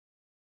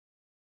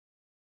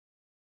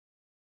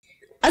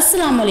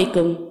Assalamu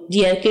alaikum,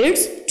 dear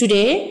kids.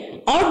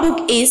 Today our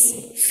book is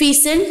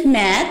PHEASANT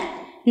Math,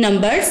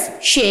 Numbers,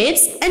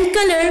 Shapes and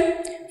Color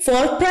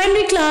for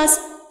primary class.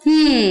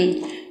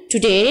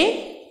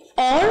 Today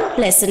our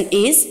lesson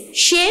is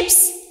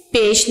Shapes,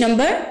 page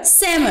number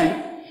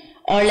 7.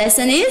 Our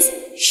lesson is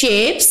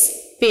Shapes,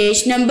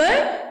 page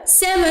number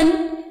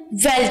 7.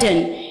 Well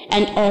done.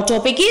 And our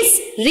topic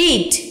is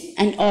Read.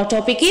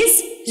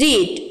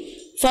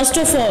 First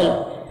of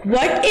all,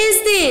 what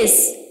is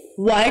this?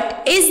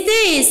 What is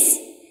this?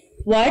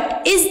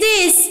 What is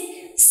this?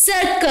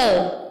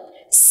 Circle,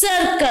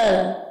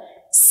 circle,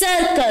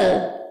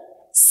 circle,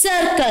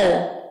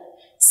 circle,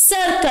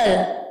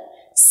 circle,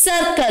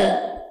 circle.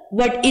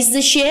 What is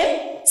the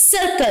shape?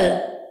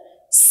 Circle,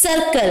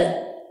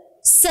 circle,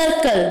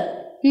 circle.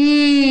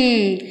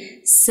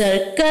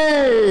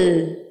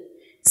 Circle,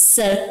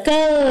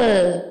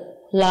 circle.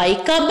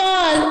 Like a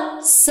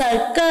ball.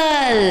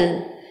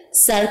 Circle,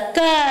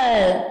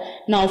 circle.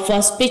 Now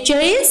first picture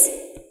is,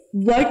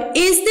 what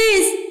is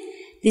this?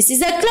 This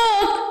is a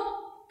clock.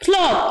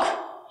 Clock,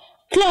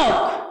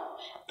 clock,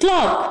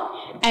 clock.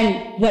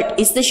 And what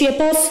is the shape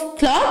of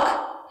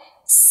clock?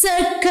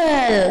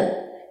 Circle,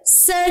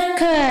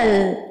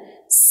 circle,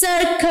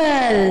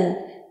 circle,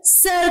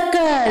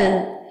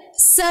 circle,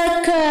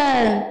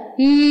 circle.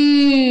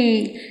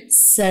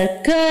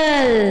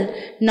 Circle.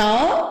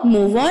 Now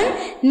move on.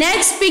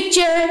 Next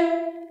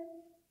picture.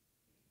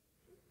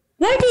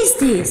 What is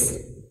this?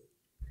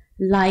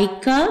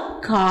 Like a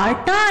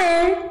car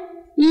tire.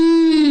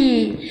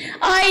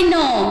 I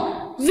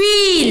know.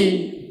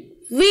 Wheel,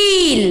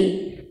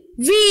 wheel,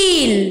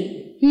 wheel.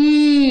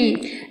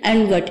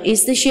 And what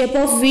is the shape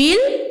of wheel?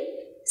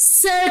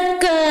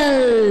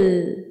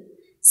 Circle,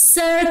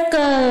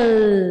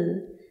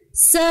 circle,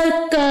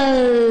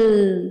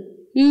 circle.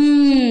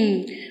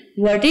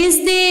 What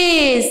is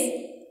this?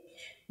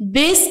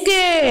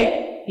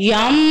 Biscuit.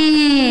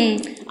 Yum.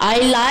 I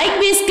like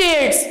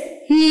biscuits.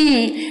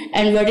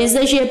 And what is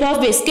the shape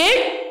of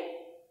biscuit?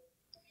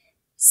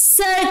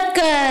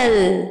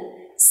 Circle,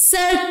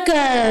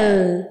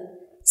 circle,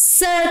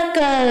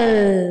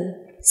 circle,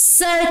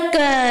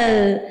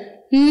 circle.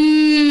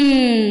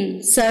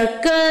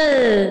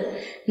 Circle.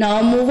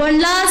 Now move on,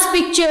 last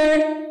picture.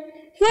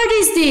 What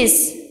is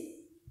this?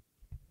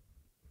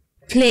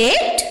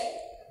 Plate?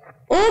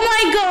 Oh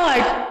my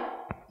God!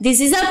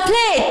 This is a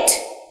plate.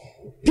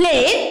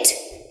 Plate?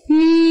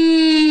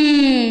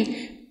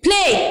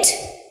 Plate,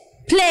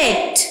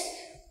 plate,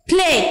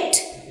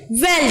 plate.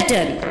 Well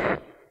done.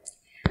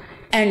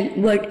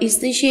 And what is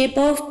the shape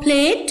of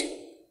plate?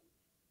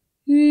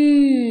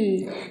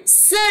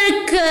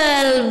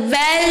 Circle.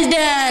 Well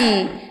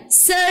done.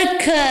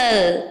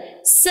 Circle,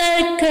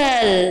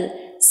 circle,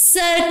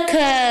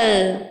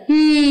 circle.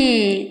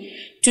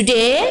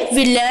 Today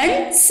we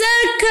learn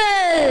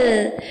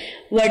circle.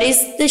 What is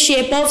the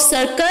shape of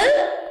circle?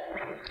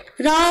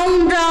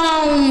 Round,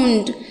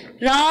 round,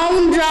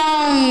 round,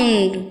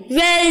 round.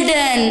 Well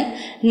done.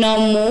 Now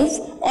move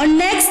on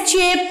next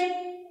shape.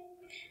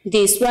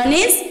 This one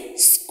is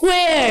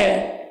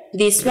square.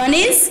 This one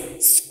is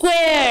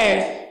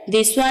square.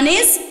 This one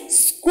is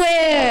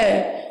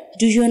square.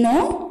 Do you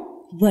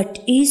know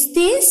what is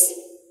this?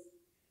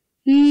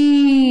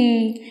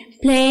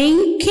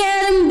 Playing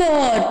carom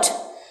board.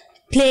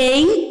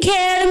 Playing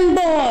carom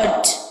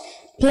board.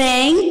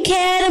 Playing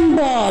carom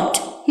board.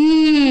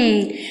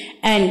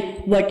 And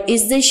what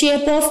is the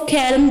shape of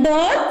carom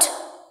board?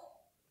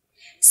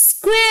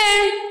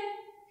 Square.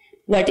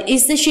 What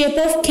is the shape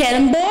of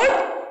carom board?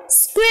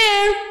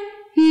 Square.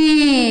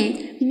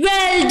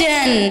 Well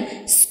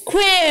done.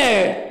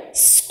 Square,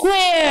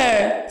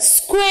 square,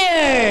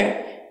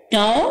 square.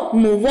 Now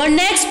move on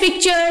next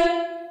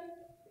picture.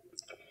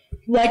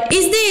 What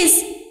is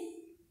this?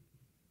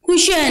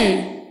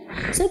 Cushion.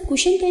 So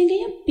cushion कहेंगे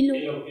या pillow?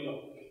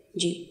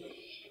 Ji.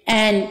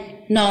 And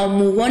now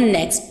move on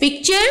next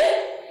picture.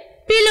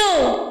 Pillow.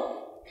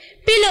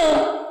 Pillow.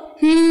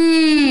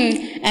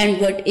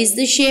 And what is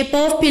the shape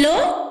of pillow?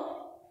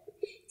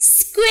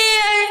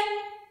 Square.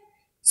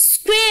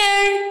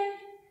 Square.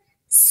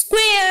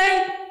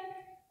 Square.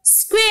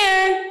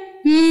 Square.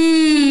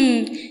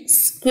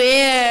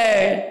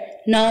 Square.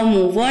 Now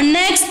move on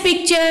next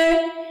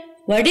picture.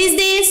 What is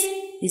this?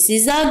 This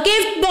is a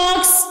gift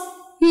box.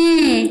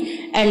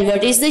 And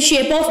what is the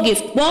shape of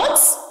gift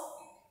box?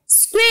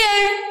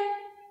 Square.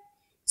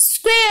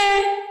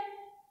 Square.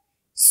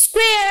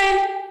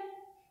 Square.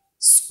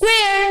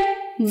 Square.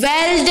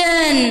 Well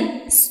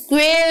done.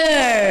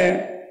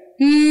 Square.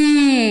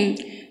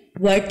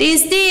 What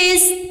is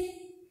this?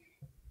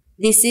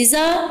 This is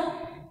a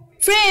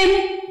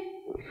frame.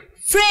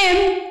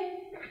 Frame.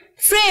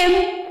 Frame.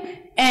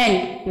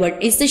 And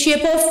what is the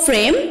shape of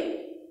frame?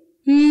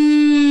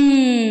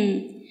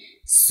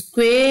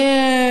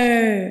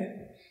 Square.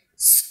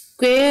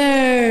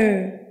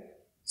 Square.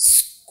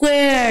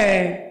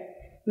 Square.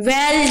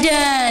 Well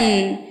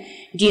done.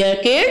 Dear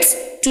kids,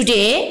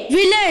 today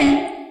we learn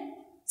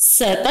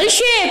circle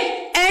shape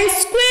and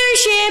square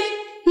shape.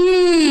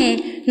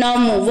 Now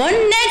move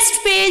on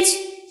next page.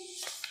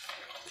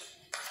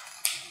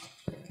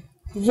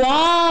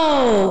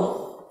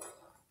 Wow!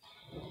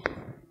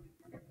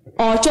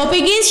 Our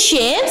topic is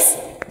shapes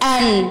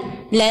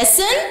and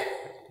lesson,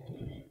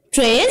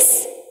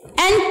 trace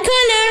and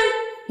color.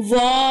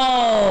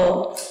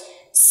 Wow!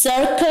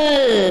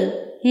 Circle.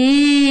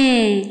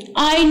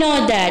 I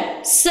know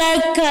that.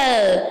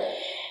 Circle.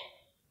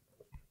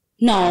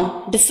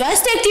 Now, the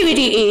first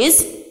activity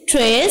is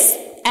trace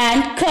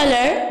and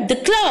color the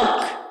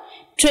clock.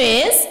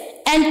 Trace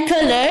and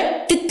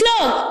color the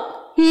clock.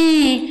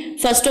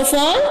 First of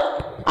all,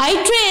 I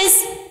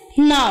trace.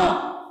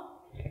 Now,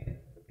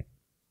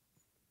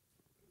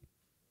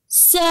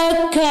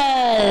 circle,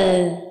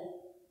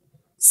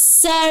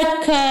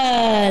 circle,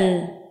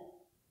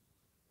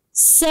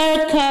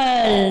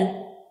 circle,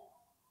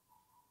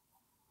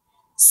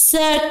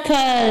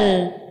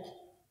 circle,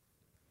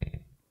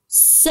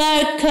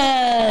 circle.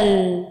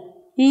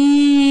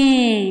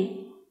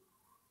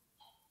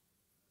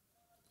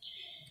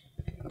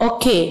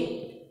 Okay.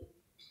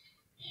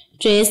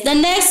 Trace the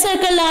next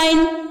circle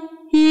line.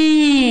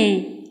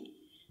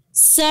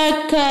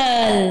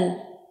 Circle,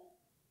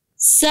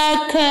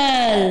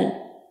 circle,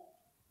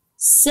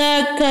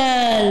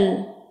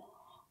 circle.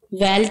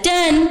 Well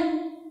done.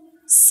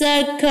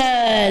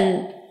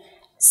 Circle,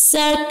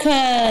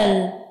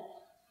 circle,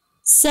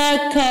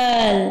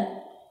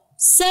 circle,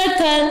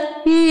 circle.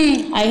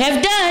 I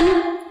have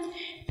done.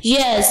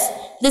 Yes,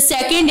 the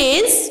second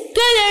is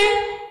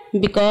color.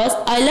 Because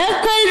I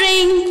love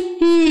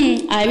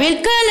coloring. I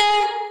will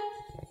color.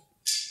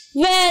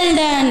 Well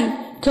done.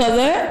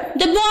 Cover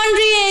the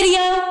boundary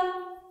area.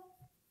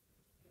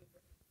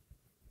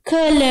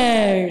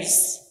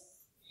 Colors.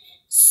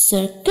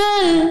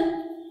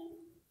 Circle.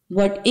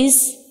 What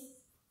is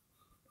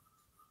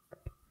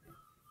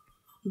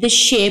the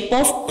shape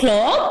of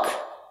clock?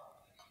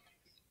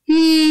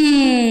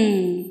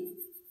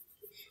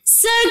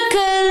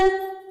 Circle.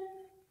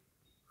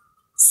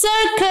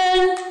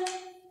 Circle.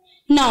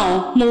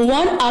 Now move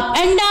on up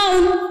and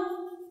down.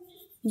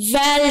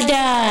 Well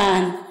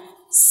done.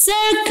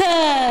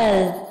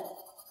 Circle,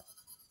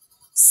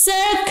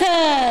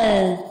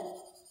 circle,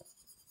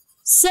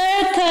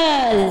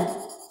 circle,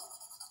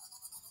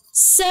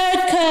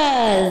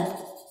 circle,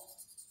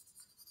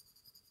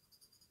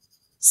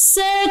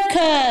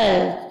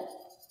 circle,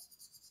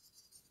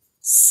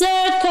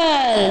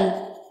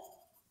 circle,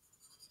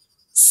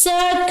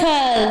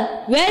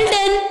 circle. Well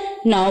done.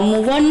 Now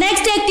move on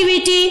next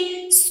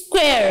activity.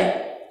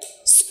 Square,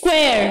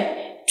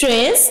 square.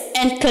 Trace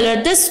and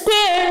color the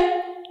square.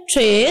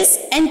 Trace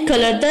and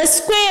color the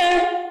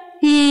square.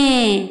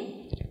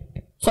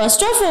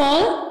 First of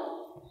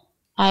all,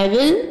 I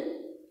will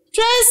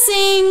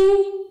tracing.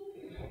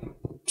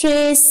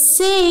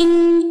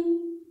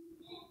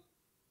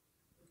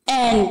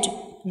 And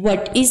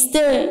what is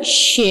the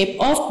shape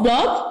of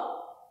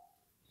block?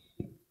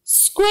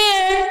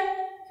 Square,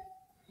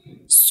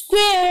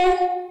 square,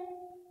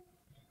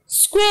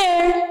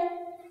 square.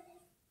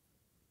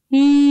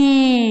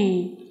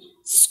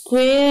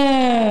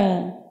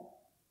 Square,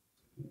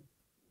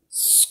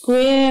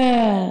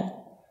 square,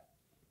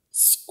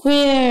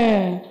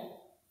 square,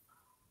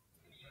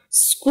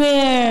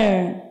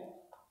 square,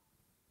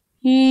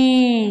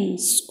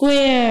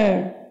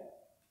 square,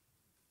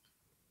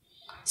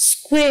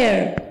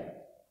 square,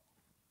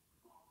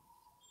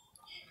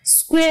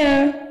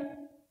 square,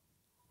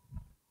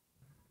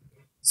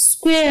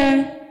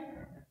 square,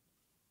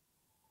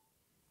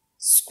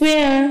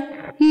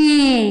 square.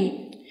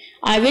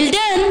 I will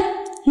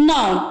done.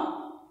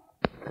 Now,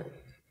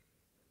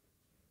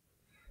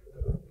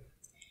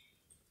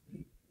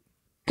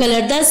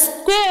 color the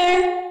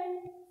square.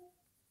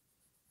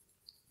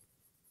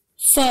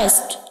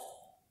 First,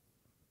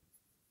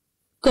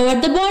 cover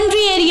the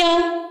boundary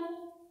area.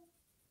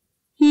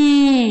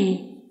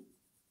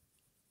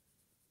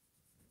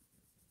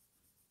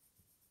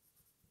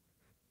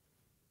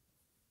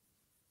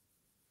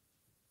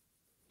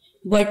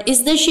 What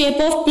is the shape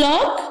of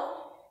block?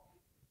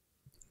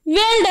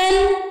 Well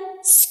done.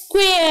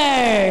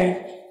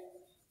 Square,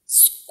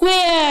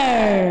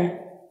 square,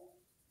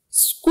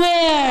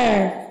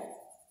 square,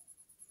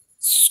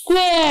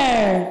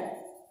 square.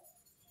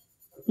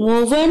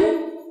 Move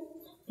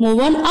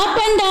on up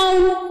and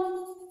down.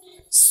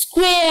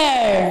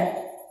 Square,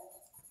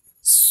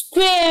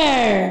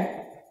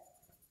 square,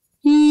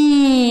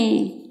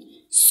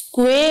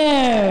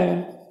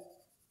 square,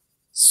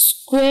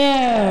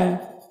 square,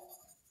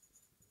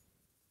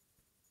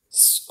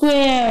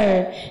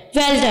 square.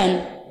 Well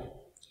done.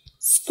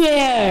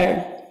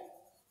 Square,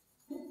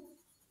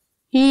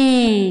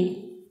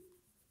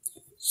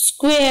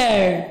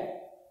 square.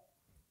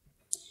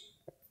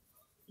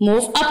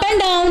 Move up and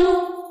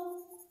down.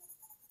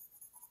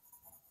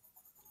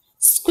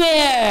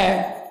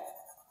 Square.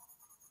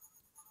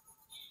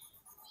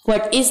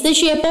 What is the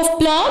shape of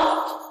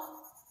block?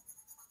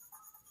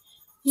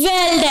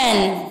 Well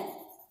done.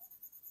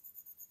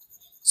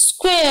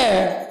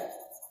 Square.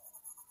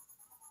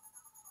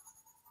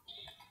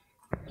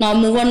 Now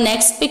move on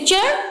next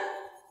picture.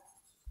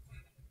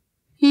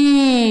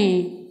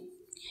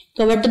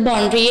 Cover the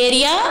boundary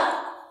area.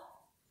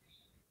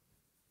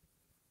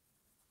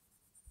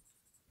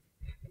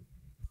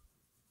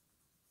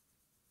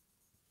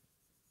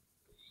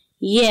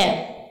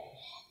 Yeah.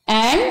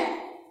 And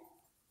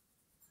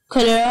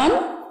color on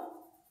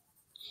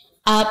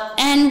up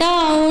and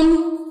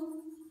down.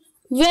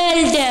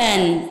 Well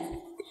done.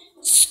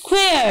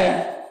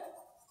 Square,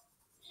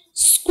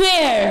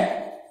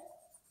 square,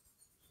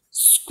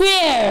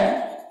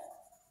 square,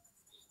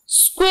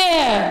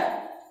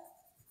 square,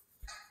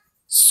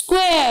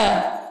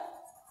 square,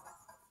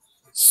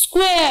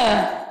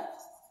 square,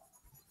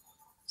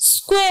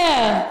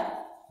 square,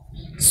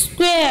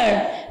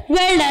 square.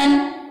 Well done.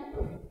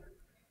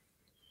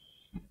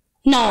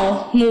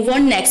 Now move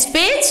on next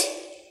page.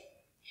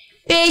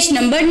 Page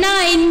number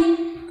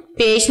 9.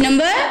 Page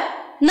number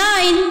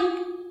 9.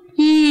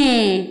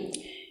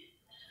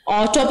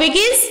 Our topic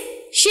is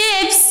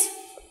shapes.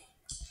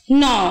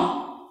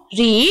 Now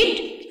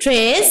read,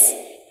 trace,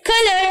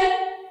 color.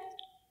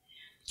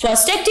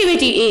 First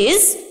activity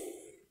is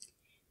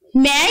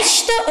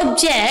match the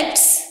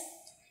objects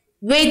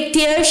with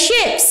their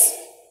shapes.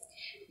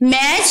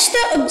 Match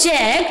the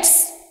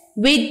objects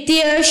with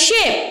their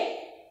shape.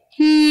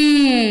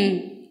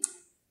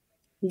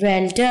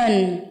 Well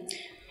done.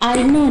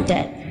 I know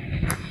that.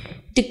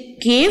 The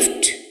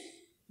gift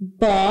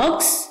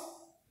box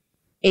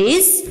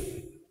is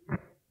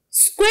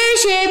square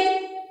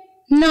shape.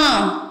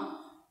 Now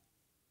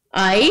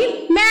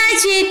I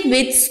match it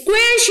with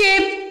square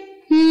shape.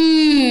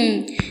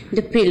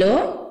 The pillow.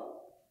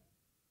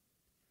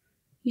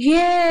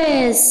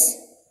 Yes.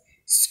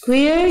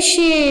 Square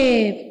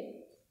shape.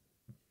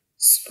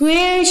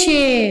 Square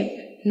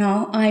shape.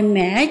 Now I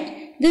match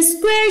the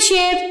square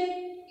shape.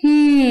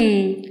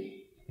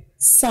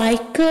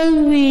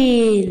 Cycle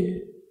wheel.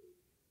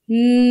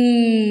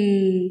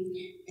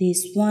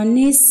 This one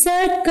is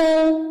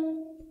circle.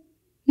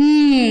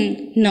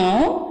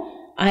 Now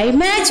I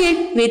match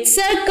it with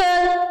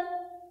circle.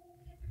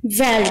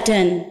 Well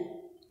done.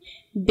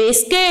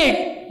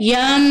 Biscuit.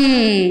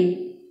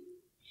 Yum.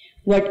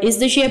 What is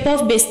the shape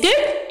of biscuit?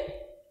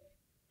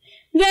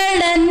 Well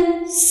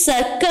done.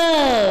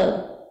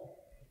 Circle.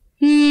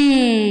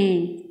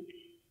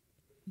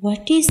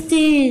 What is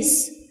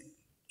this?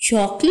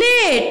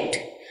 Chocolate.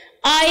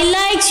 I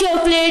like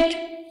chocolate.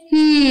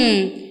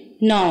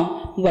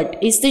 Now, what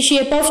is the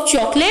shape of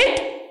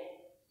chocolate?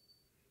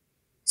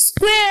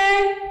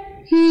 Square.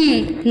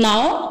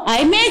 Now,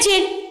 I match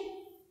it.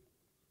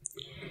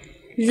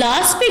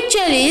 Last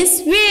picture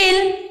is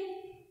wheel.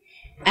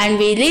 And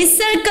wheel is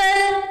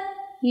circle.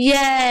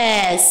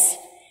 Yes.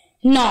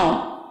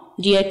 Now,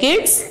 dear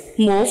kids,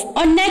 move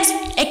on next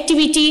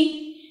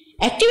activity.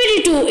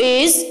 Activity 2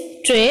 is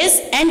trace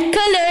and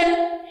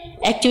color.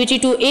 Activity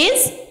 2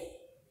 is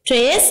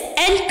trace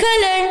and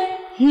color.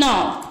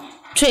 Now,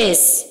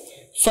 trace.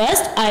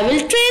 First, I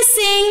will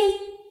tracing.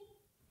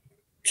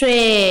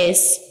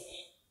 Trace,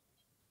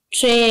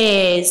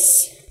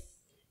 trace,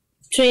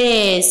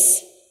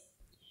 trace,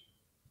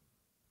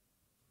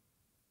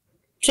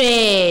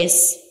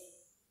 trace.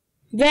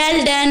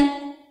 Well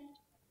done.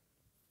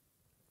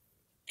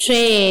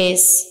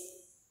 Trace,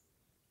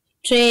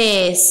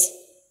 trace,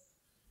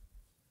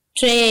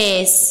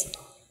 trace,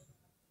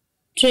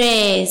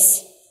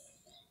 trace.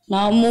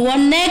 Now move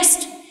on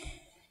next.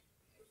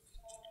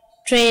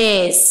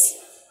 Trace,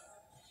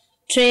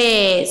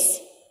 trace,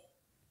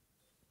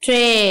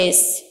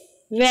 trace.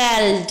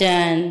 Well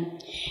done.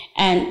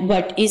 And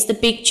what is the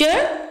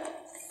picture?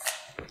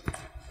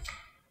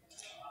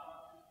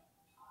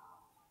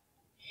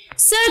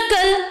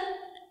 Circle.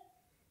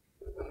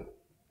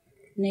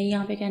 नहीं,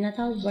 यहाँ पे कहना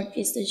था what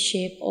is the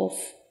shape of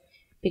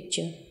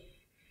picture?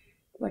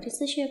 What is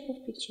the shape of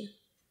picture?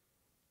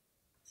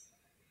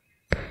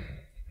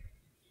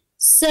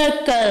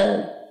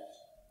 Circle,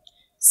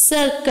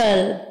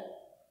 circle,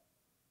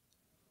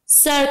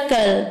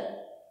 circle.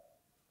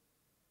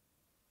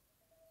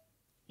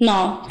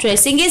 Now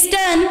tracing is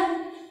done.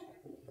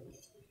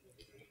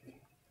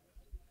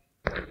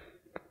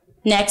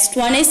 Next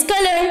one is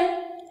color.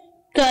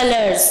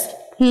 Colors.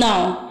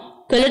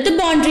 Now color the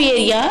boundary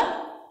area.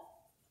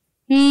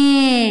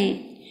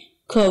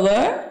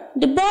 Cover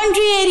the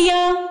boundary area.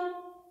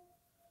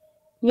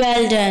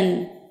 Well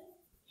done.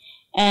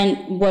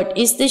 And what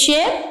is the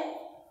shape?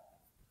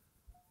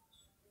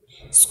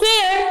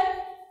 Square.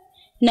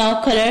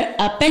 Now color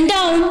up and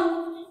down.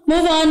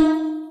 Move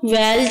on.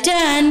 Well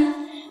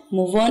done.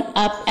 Move on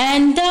up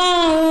and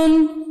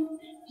down.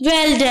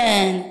 Well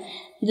done.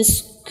 The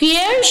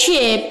square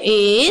shape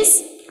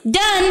is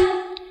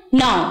done.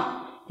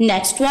 Now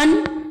next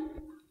one.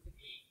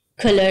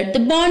 Color the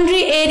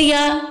boundary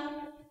area.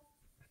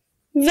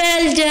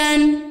 Well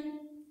done.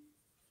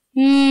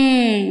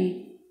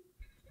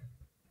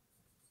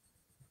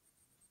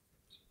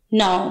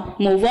 Now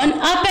move on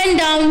up and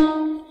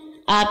down.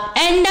 Up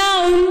and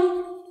down.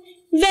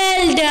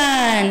 Well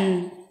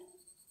done.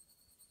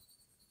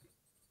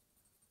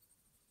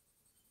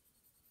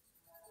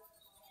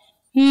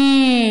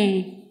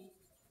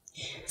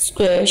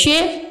 Square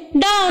shape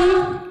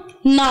down.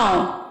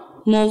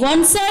 Now move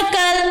on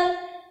circle.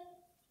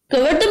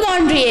 Cover the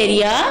boundary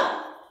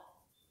area.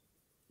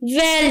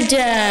 Well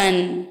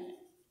done.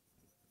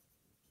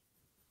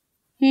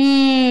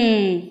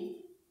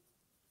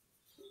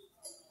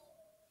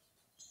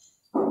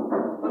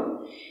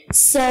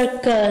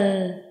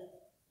 circle,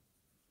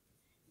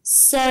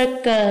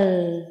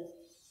 circle,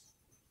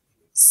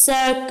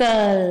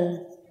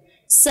 circle,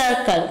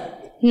 circle.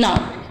 Now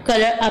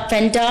color up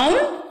and down.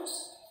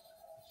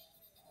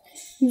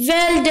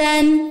 Well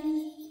done.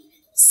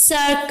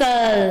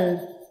 Circle,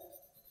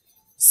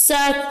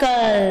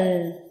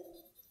 circle,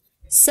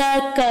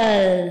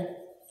 circle,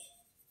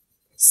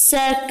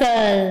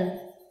 circle,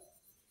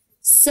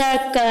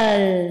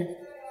 circle,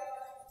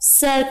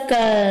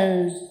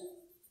 circle.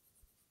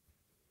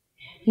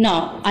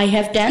 Now I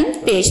have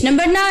done page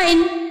number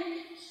 9.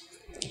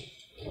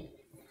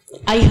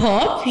 I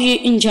hope you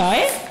enjoy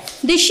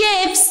the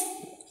shapes.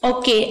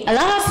 Okay,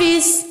 Allah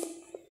Hafiz.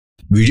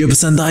 Video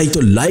पसंद आई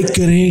तो like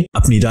करें,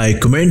 अपनी राय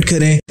comment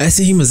करें।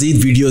 ऐसे ही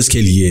मजीद videos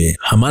के लिए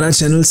हमारा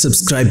channel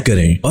subscribe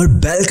करें और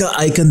बेल का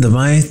आइकन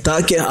दबाएं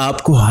ताकि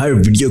आपको हर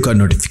वीडियो का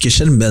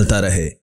नोटिफिकेशन मिलता रहे।